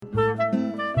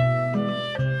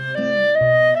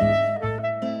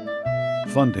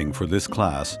Funding for this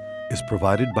class is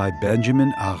provided by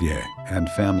Benjamin Aryeh and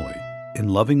family in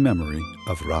loving memory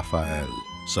of Raphael,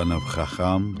 son of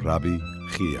Chacham Rabbi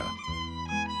Chia.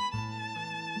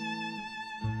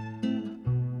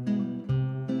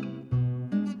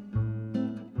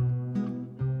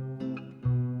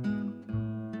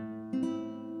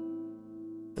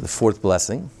 The fourth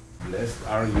blessing. Blessed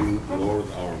are you,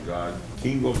 Lord our God,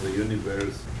 King of the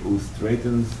universe, who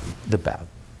straightens The back.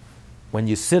 When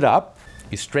you sit up,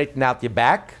 you straighten out your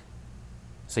back,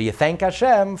 so you thank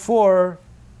Hashem for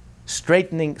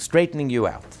straightening you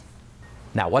out.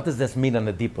 Now, what does this mean on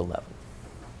a deeper level?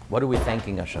 What are we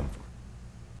thanking Hashem for?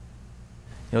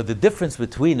 You know, the difference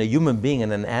between a human being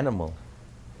and an animal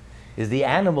is the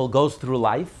animal goes through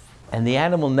life, and the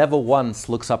animal never once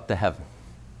looks up to heaven.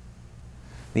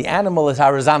 The animal is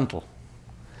horizontal.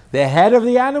 The head of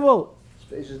the animal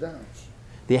faces down.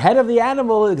 The head of the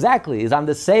animal, exactly, is on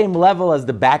the same level as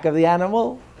the back of the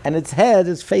animal, and its head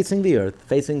is facing the earth,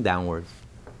 facing downwards.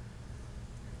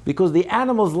 Because the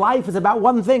animal's life is about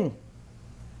one thing.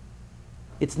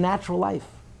 Its natural life.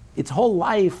 Its whole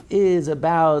life is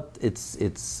about its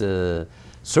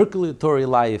circulatory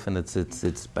life and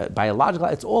its biological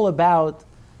life. It's all about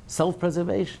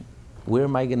self-preservation. Where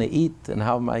am I going to eat, and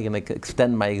how am I going to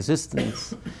extend my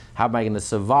existence? How am I going to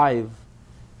survive?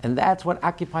 And that's what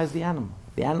occupies the animal.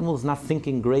 The animal is not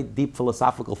thinking great, deep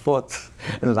philosophical thoughts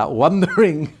and is not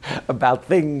wondering about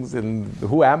things and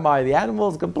who am I? The animal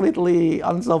is completely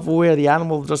unself-aware. The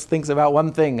animal just thinks about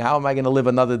one thing. How am I going to live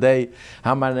another day?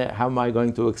 How am I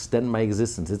going to extend my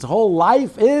existence? Its whole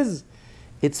life is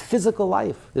its physical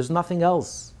life. There's nothing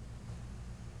else.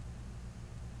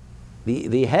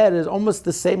 The head is almost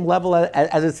the same level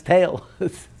as its tail.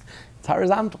 It's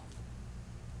horizontal.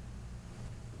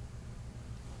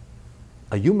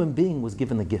 A human being was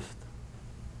given a gift.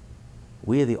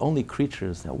 We are the only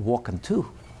creatures that walk on two.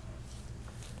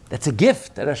 That's a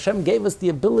gift that Hashem gave us the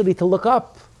ability to look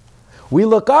up. We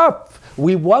look up.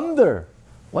 We wonder,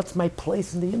 what's my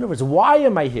place in the universe? Why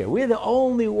am I here? We're the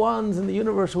only ones in the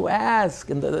universe who ask,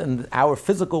 in our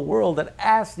physical world, that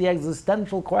ask the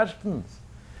existential questions.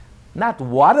 Not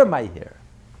what am I here?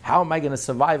 How am I going to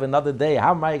survive another day?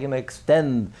 How am I going to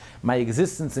extend my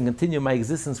existence and continue my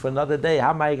existence for another day? How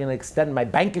am I going to extend my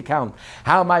bank account?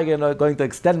 How am I going to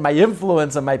extend my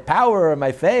influence and my power and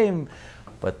my fame?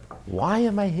 But why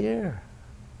am I here?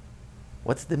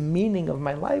 What's the meaning of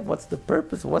my life? What's the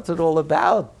purpose? What's it all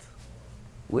about?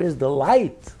 Where's the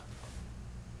light?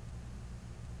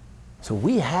 So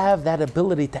we have that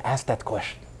ability to ask that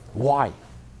question. Why?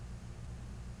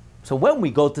 So when we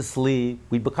go to sleep,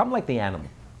 we become like the animal.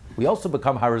 We also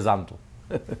become horizontal.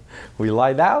 We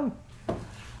lie down.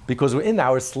 Because in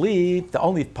our sleep, the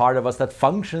only part of us that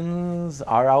functions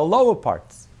are our lower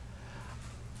parts.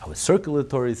 Our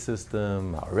circulatory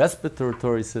system, our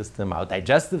respiratory system, our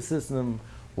digestive system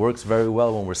works very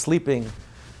well when we're sleeping,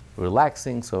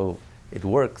 relaxing, so it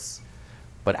works.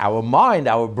 But our mind,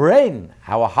 our brain,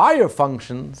 our higher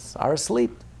functions are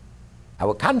asleep.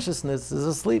 Our consciousness is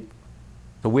asleep.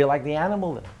 So we're like the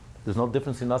animal then. There's no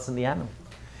difference in us and the animal.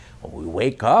 When we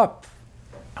wake up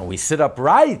and we sit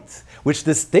upright, which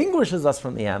distinguishes us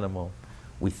from the animal,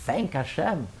 we thank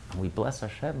Hashem and we bless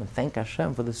Hashem and thank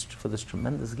Hashem for this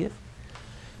tremendous gift.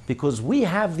 Because we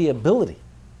have the ability.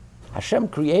 Hashem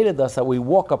created us that we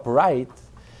walk upright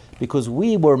because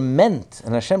we were meant,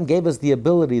 and Hashem gave us the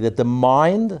ability that the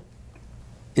mind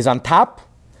is on top,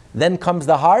 then comes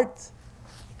the heart,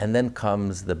 and then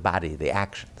comes the body, the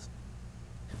actions.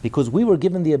 Because we were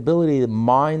given the ability to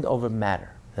mind over matter.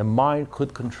 The mind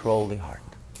could control the heart.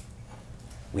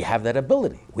 We have that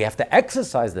ability. We have to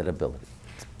exercise that ability.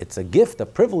 It's a gift, a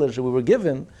privilege that we were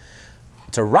given.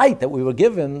 It's a right that we were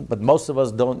given, but most of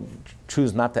us don't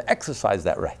choose not to exercise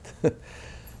that right.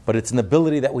 But it's an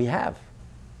ability that we have.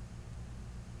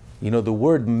 You know, the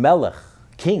word melech,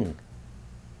 king,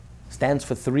 stands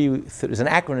for there's an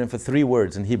acronym for three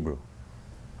words in Hebrew.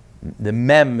 The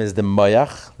mem is the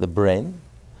moyach, the brain.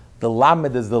 The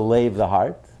lamed is the lev, the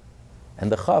heart.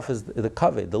 And the chaf is the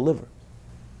kaved, the liver.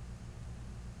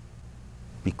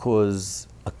 Because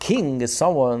a king is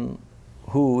someone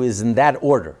who is in that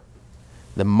order.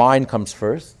 The mind comes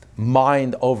first,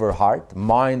 mind over heart,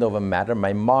 mind over matter.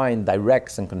 My mind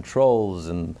directs and controls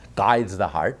and guides the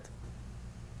heart.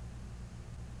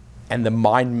 And the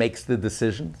mind makes the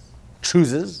decisions,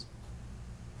 chooses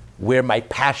where my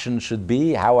passion should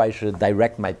be, how I should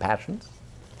direct my passions.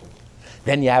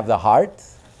 Then you have the heart,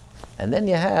 and then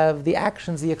you have the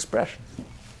actions, the expressions.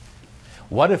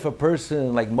 What if a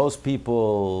person, like most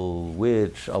people,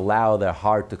 which allow their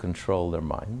heart to control their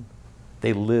mind,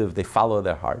 they follow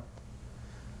their heart.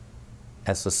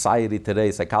 as society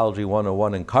today, Psychology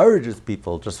 101 encourages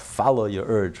people, just follow your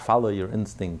urge, follow your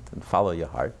instinct, and follow your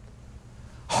heart.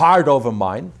 Heart over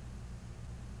mind,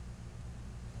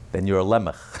 then you're a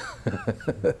lemech.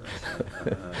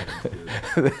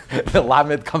 The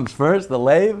lamed comes first, the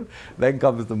lev, then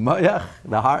comes the mayach,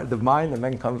 the heart, the mind, and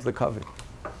then comes the kavod.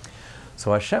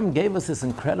 So Hashem gave us this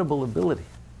incredible ability,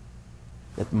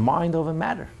 that mind over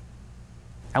matter.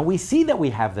 And we see that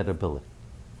we have that ability.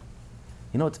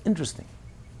 You know, it's interesting.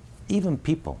 Even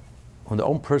people, in their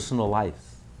own personal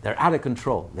lives, they're out of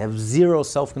control. They have zero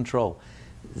self-control,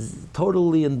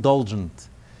 totally indulgent.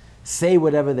 Say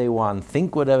whatever they want,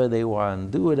 think whatever they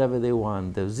want, do whatever they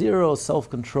want. There's zero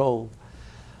self-control,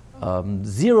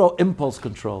 zero impulse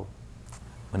control.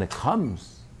 When it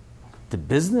comes to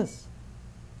business,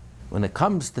 when it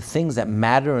comes to things that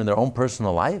matter in their own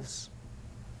personal lives,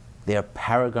 they are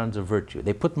paragons of virtue.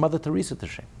 They put Mother Teresa to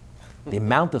shame. The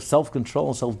amount of self-control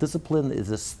and self-discipline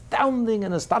is astounding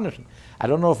and astonishing. I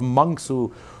don't know if monks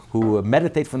who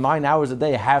meditate for 9 hours a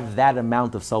day have that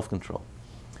amount of self-control.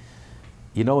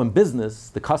 You know, in business,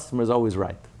 the customer is always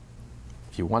right.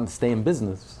 If you want to stay in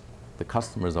business, the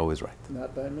customer is always right.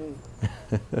 Not by me.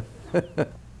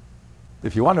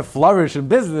 If you want to flourish in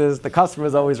business, the customer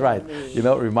is always right. You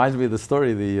know, it reminds me of the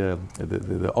story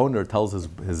the owner tells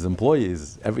his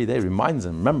employees every day, reminds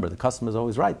them, remember, the customer is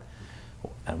always right.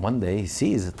 And one day he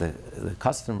sees that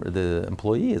the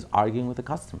employee is arguing with the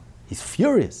customer. He's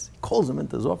furious. He calls him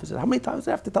into his office and says, how many times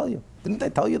do I have to tell you? Didn't I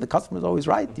tell you the customer is always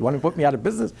right? You want to put me out of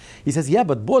business? He says, yeah,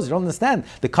 but boss, you don't understand.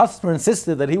 The customer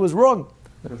insisted that he was wrong.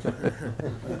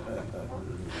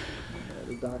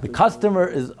 The customer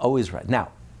is always right.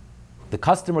 Now, the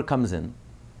customer comes in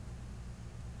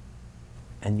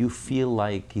and you feel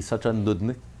like he's such a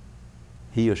nudnik.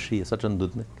 He or she is such a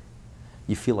nudnik.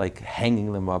 You feel like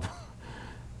hanging them up.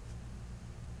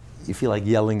 You feel like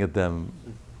yelling at them.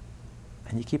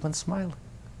 And you keep on smiling.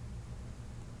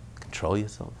 Control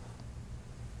yourself.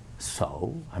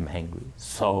 So, I'm angry.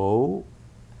 So,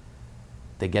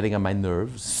 they're getting on my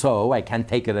nerves. So, I can't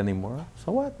take it anymore.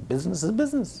 So what? Business is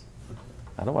business.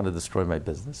 I don't want to destroy my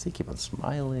business. You keep on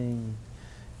smiling.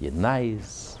 You're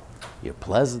nice. You're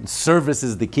pleasant. Service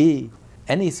is the key.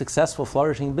 Any successful,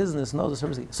 flourishing business knows the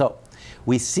service is the key. So,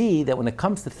 we see that when it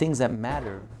comes to things that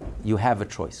matter, you have a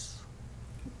choice.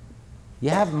 You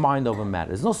have mind over matter.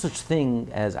 There's no such thing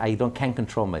as can't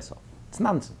control myself. It's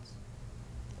nonsense.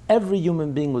 Every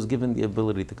human being was given the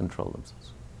ability to control themselves.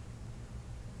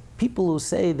 People who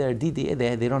say they're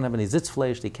DDA, they don't have any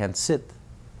sitzfleisch, they can't sit.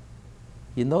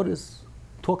 You notice,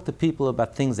 talk to people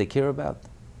about things they care about.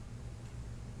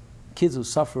 Kids who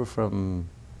suffer from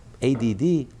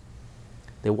ADD,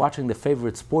 they're watching their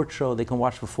favorite sports show, they can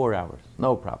watch for 4 hours,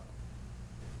 no problem.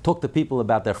 Talk to people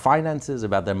about their finances,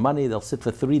 about their money, they'll sit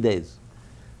for 3 days.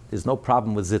 There's no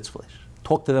problem with sitzfleisch.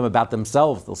 Talk to them about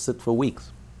themselves, they'll sit for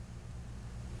weeks.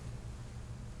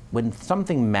 When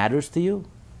something matters to you,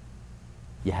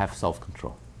 you have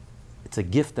self-control. It's a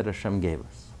gift that Hashem gave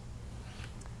us.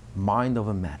 Mind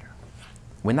over matter.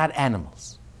 We're not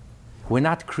animals. We're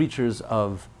not creatures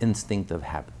of instinct, of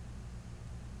habit.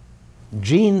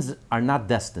 Genes are not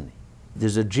destiny.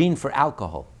 There's a gene for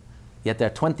alcohol, yet there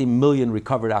are 20 million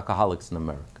recovered alcoholics in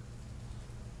America.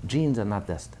 Genes are not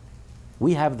destiny.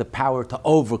 We have the power to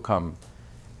overcome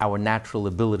our natural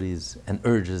abilities and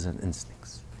urges and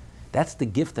instincts. That's the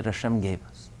gift that Hashem gave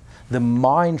us. The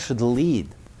mind should lead.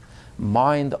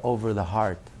 Mind over the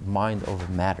heart, mind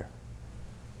over matter.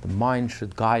 The mind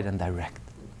should guide and direct.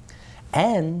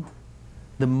 And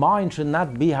the mind should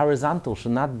not be horizontal,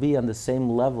 should not be on the same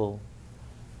level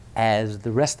as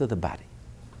the rest of the body,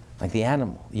 like the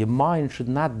animal. Your mind should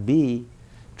not be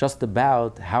just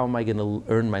about how am I going to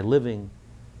earn my living,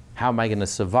 how am I going to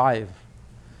survive.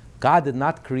 God did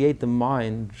not create the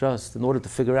mind just in order to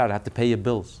figure out how to pay your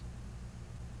bills.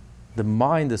 The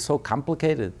mind is so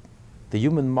complicated. The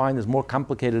human mind is more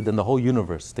complicated than the whole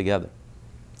universe together.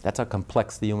 That's how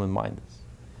complex the human mind is.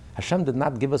 Hashem did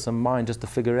not give us a mind just to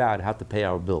figure out how to pay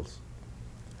our bills.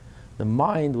 The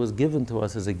mind was given to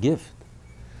us as a gift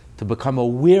to become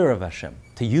aware of Hashem,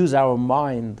 to use our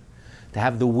mind to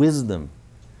have the wisdom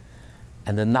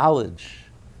and the knowledge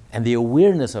and the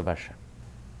awareness of Hashem,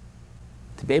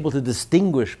 to be able to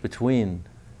distinguish between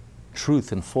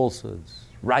truth and falsehoods,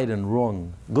 right and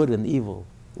wrong, good and evil,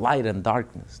 light and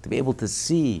darkness, to be able to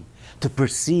see, to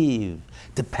perceive,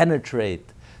 to penetrate,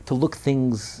 to look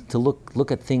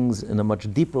at things in a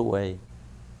much deeper way.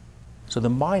 So the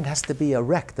mind has to be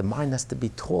erect, the mind has to be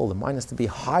tall, the mind has to be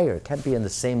higher. It can't be on the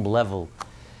same level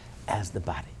as the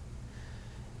body.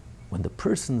 When the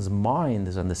person's mind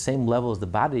is on the same level as the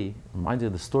body, reminds you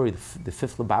of the story of the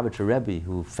fifth Lubavitcher Rebbe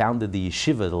who founded the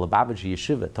yeshiva, the Lubavitcher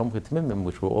Yeshiva, Tomchei Tmimim,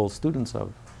 which we're all students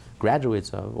of, graduates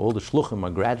of, all the shluchim are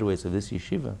graduates of this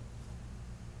yeshiva.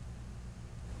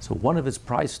 So one of his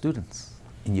prize students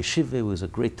in yeshiva was a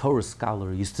great Torah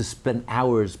scholar. He used to spend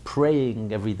hours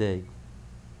praying every day.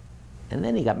 And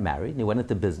then he got married and he went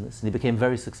into business and he became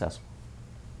very successful.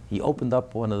 He opened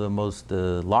up one of the most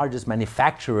largest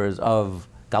manufacturers of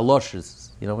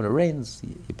galoshes. You know, when it rains,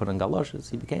 you put on galoshes.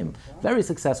 He became very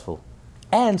successful.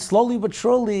 And slowly but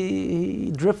surely,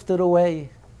 he drifted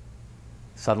away.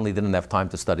 Suddenly didn't have time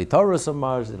to study Torah so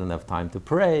much, didn't have time to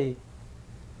pray.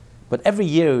 But every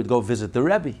year he would go visit the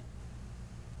Rebbe.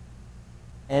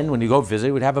 And when he go visit,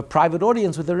 he would have a private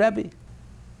audience with the Rebbe.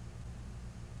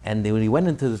 And then when he went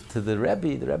into the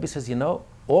Rebbe says, you know,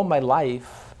 all my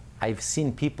life, I've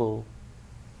seen people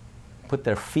put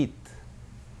their feet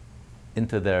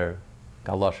into their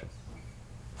galoshes.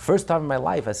 First time in my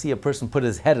life, I see a person put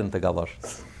his head into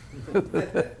galoshes.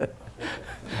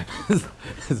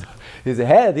 His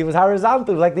head, he was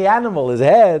horizontal, like the animal. His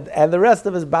head and the rest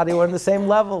of his body were on the same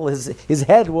level. His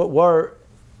head were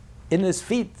in his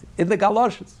feet, in the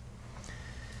galoshes.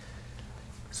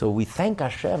 So we thank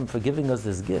Hashem for giving us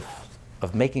this gift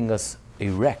of making us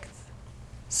erect,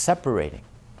 separating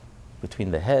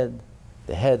between the head.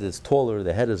 The head is taller,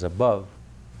 the head is above.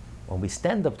 When we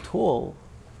stand up tall,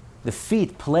 the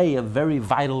feet play a very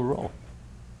vital role.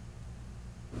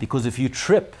 Because if you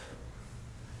trip,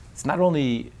 it's not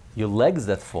only your legs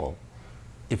that fall.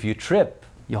 If you trip,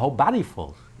 your whole body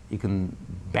falls. You can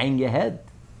bang your head,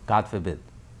 God forbid.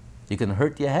 You can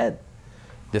hurt your head.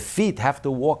 The feet have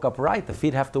to walk upright. The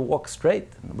feet have to walk straight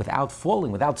without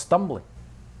falling, without stumbling.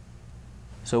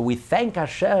 So we thank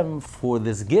Hashem for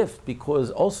this gift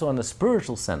because also in a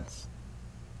spiritual sense,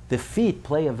 the feet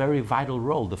play a very vital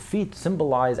role. The feet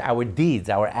symbolize our deeds,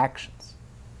 our actions.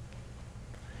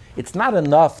 It's not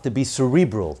enough to be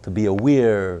cerebral, to be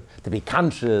aware, to be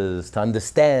conscious, to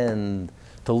understand,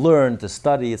 to learn, to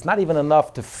study. It's not even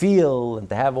enough to feel and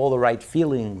to have all the right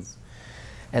feelings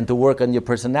and to work on your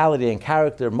personality and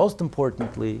character. Most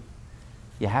importantly,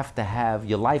 you have to have,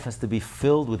 your life has to be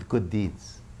filled with good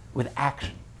deeds, with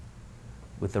action,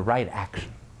 with the right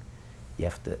action. You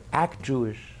have to act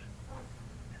Jewish,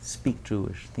 speak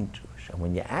Jewish, think Jewish. And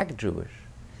when you act Jewish,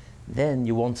 then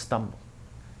you won't stumble.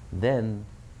 Then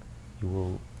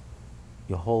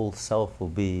your whole self will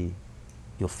be,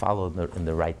 you'll follow in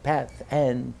the right path,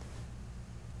 and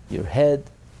your head,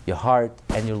 your heart,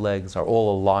 and your legs are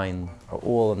all aligned, are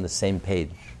all on the same page.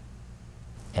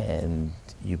 And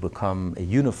you become a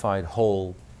unified,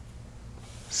 whole,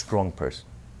 strong person.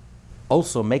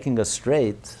 Also, making us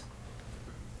straight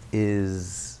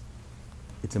it's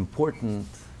important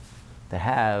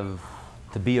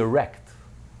to be erect,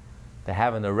 to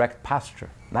have an erect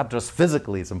posture. Not just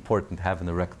physically it's important to have an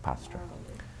erect posture,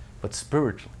 but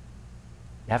spiritually.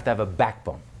 You have to have a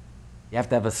backbone. You have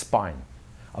to have a spine.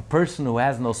 A person who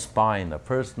has no spine, a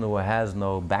person who has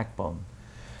no backbone,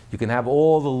 you can have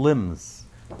all the limbs,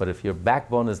 but if your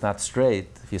backbone is not straight,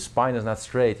 if your spine is not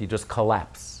straight, you just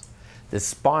collapse. The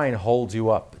spine holds you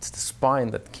up. It's the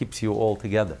spine that keeps you all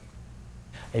together.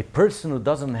 A person who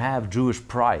doesn't have Jewish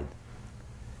pride,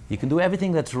 you can do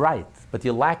everything that's right, but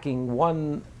you're lacking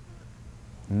one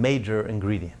major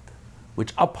ingredient,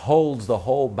 which upholds the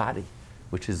whole body,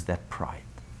 which is that pride,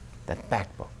 that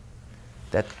backbone.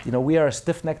 That, we are a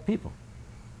stiff-necked people.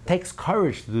 It takes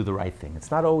courage to do the right thing.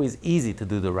 It's not always easy to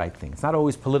do the right thing. It's not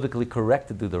always politically correct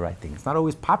to do the right thing. It's not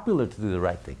always popular to do the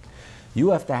right thing. You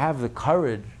have to have the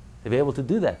courage to be able to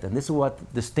do that. And this is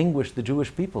what distinguished the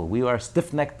Jewish people. We are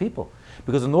stiff-necked people.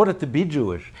 Because in order to be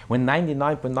Jewish, when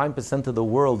 99.9% of the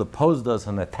world opposed us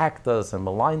and attacked us and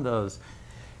maligned us,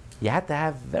 you had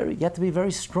to be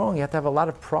very strong. You had to have a lot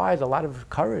of pride, a lot of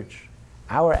courage.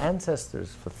 Our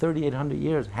ancestors for 3,800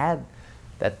 years had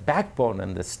that backbone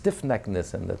and the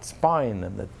stiff-neckedness and that spine,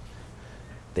 and that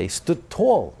they stood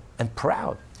tall and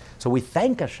proud. So we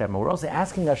thank Hashem, and we're also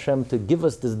asking Hashem to give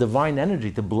us this divine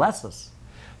energy, to bless us,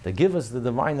 to give us the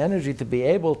divine energy to be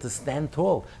able to stand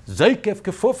tall. Zoykef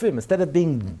kefufim, instead of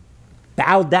being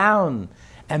bowed down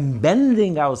and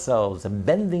bending ourselves and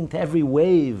bending to every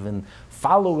wave and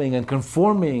following and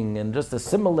conforming and just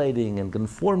assimilating and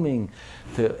conforming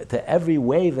to every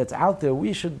wave that's out there,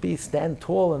 we should stand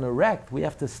tall and erect. We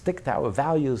have to stick to our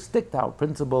values, stick to our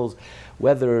principles,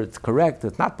 whether it's correct,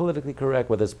 it's not politically correct,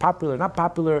 whether it's popular, not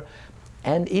popular.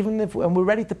 And even when we're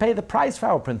ready to pay the price for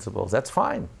our principles, that's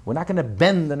fine. We're not going to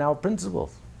bend in our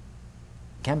principles.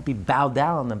 Can't be bowed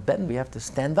down and bend. We have to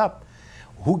stand up.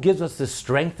 Who gives us the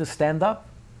strength to stand up?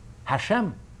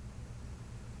 Hashem.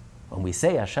 When we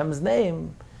say Hashem's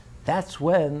name, that's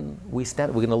when we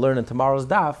stand. We're going to learn in tomorrow's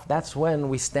daf. That's when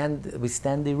we stand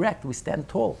erect. We stand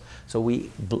tall. So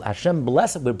Hashem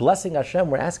bless. We're blessing Hashem.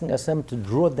 We're asking Hashem to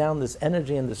draw down this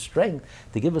energy and this strength,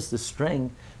 to give us the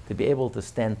strength to be able to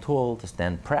stand tall, to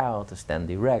stand proud, to stand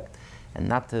erect, and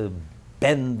not to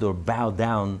bend or bow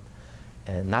down,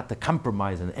 and not to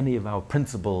compromise on any of our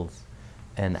principles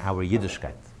and our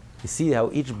Yiddishkeit. You see how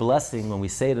each blessing, when we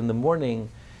say it in the morning,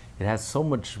 it has so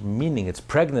much meaning. It's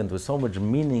pregnant with so much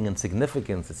meaning and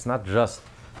significance. It's not just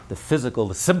the physical,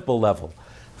 the simple level.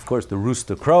 Of course, the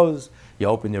rooster crows, you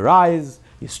open your eyes,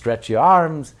 you stretch your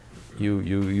arms,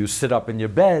 you sit up in your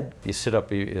bed, you sit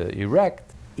up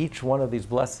erect. Each one of these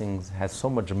blessings has so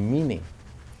much meaning.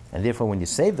 And therefore, when you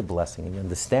say the blessing and you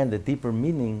understand the deeper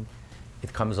meaning,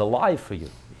 it comes alive for you.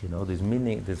 You know,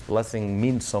 this blessing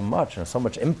means so much and so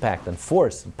much impact and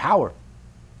force and power.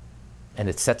 And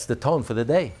it sets the tone for the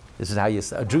day. This is how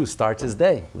a Jew starts his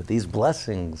day, with these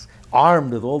blessings,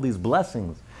 armed with all these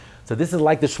blessings. So this is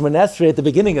like the Shemoneh Esrei at the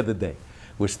beginning of the day.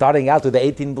 We're starting out with the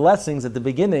 18 blessings at the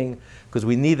beginning because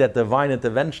we need that divine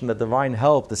intervention, that divine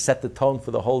help to set the tone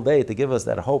for the whole day, to give us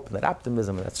that hope and that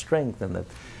optimism and that strength and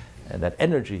that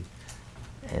energy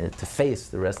to face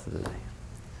the rest of the day.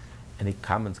 Any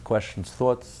comments, questions,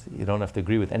 thoughts? You don't have to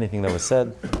agree with anything that was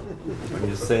said. When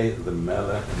you say the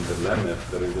Melech and the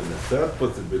Lemech, there is a third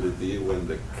possibility when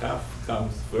the Kaf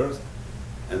comes first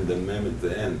and the Mem at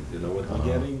the end. You know what we're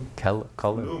getting?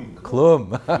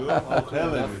 Klum.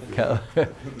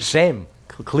 Shame.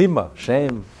 Klima.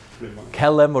 Shame.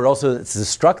 Kelem, or also it's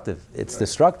destructive. It's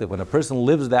destructive. When a person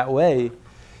lives that way,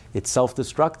 it's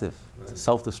self-destructive. It's a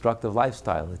self-destructive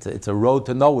lifestyle. It's a road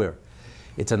to nowhere.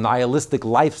 It's a nihilistic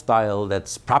lifestyle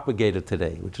that's propagated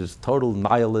today, which is total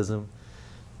nihilism,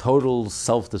 total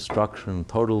self-destruction,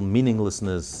 total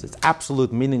meaninglessness. It's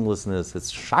absolute meaninglessness. It's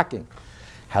shocking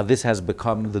how this has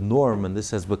become the norm, and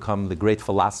this has become the great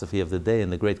philosophy of the day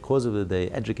and the great cause of the day,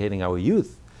 educating our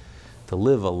youth to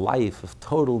live a life of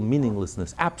total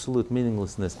meaninglessness, absolute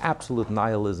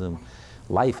nihilism.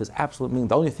 Life is absolute meaning.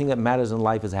 The only thing that matters in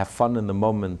life is have fun in the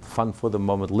moment, fun for the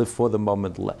moment, live for the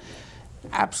moment.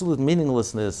 Absolute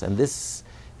meaninglessness, and this,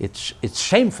 it's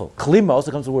shameful. Klima also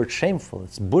comes from the word shameful.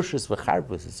 It's bushes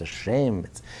v'charpus. It's a shame.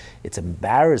 It's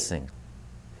embarrassing.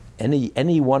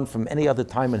 Anyone from any other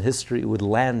time in history would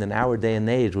land in our day and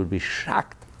age would be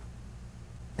shocked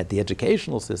at the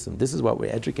educational system. This is what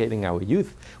we're educating our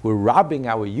youth. We're robbing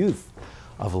our youth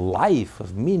of life,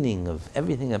 of meaning, of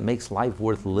everything that makes life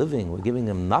worth living. We're giving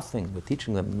them nothing. We're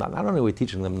teaching them, not only we're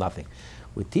teaching them nothing,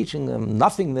 we're teaching them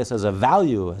nothingness as a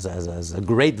value, as a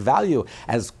great value,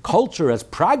 as culture, as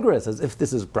progress, as if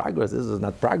this is progress. This is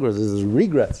not progress, this is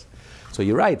regress. So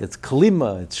you're right, it's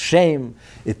klima, it's shame,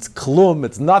 it's klum,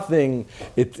 it's nothing,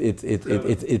 it's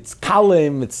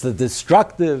kalim, it's the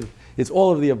destructive, it's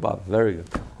all of the above. Very good.